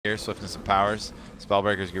here. Swiftness and powers.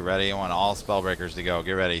 Spellbreakers, get ready. I want all spellbreakers to go.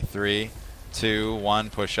 Get ready. 3, 2, 1.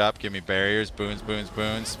 Push up. Give me barriers. Boons, boons,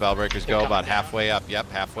 boons. Spellbreakers go about halfway up. Yep,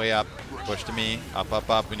 halfway up. Push to me. Up, up,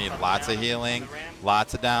 up. We need lots of healing.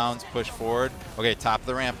 Lots of downs. Push forward. Okay, top of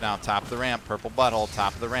the ramp now. Top of the ramp. Purple butthole.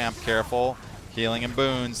 Top of the ramp. Careful. Healing and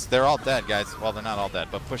boons. They're all dead, guys. Well, they're not all dead,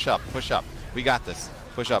 but push up. Push up. We got this.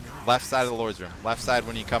 Push up. Left side of the Lord's Room. Left side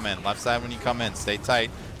when you come in. Left side when you come in. Stay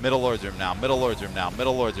tight. Middle Lord's Room now. Middle Lord's Room now.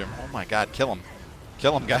 Middle Lord's Room. Oh my God. Kill him.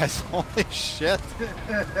 Kill him, guys. Holy shit.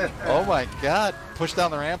 Oh my God. Push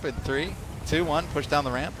down the ramp in 3, 2, 1. Push down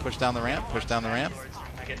the ramp. Push down the ramp. Push down the ramp.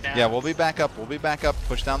 Yeah, we'll be back up. We'll be back up.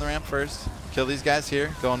 Push down the ramp first. Kill these guys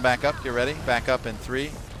here. Going back up. Get ready. Back up in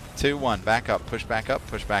 3, 2, 1. Back up. Push back up.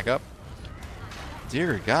 Push back up.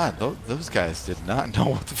 Dear God, those guys did not know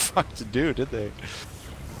what the fuck to do, did they?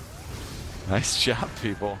 Nice job,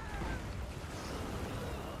 people.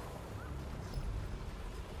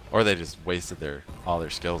 Or they just wasted all their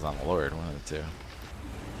skills on the Lord, one of the two.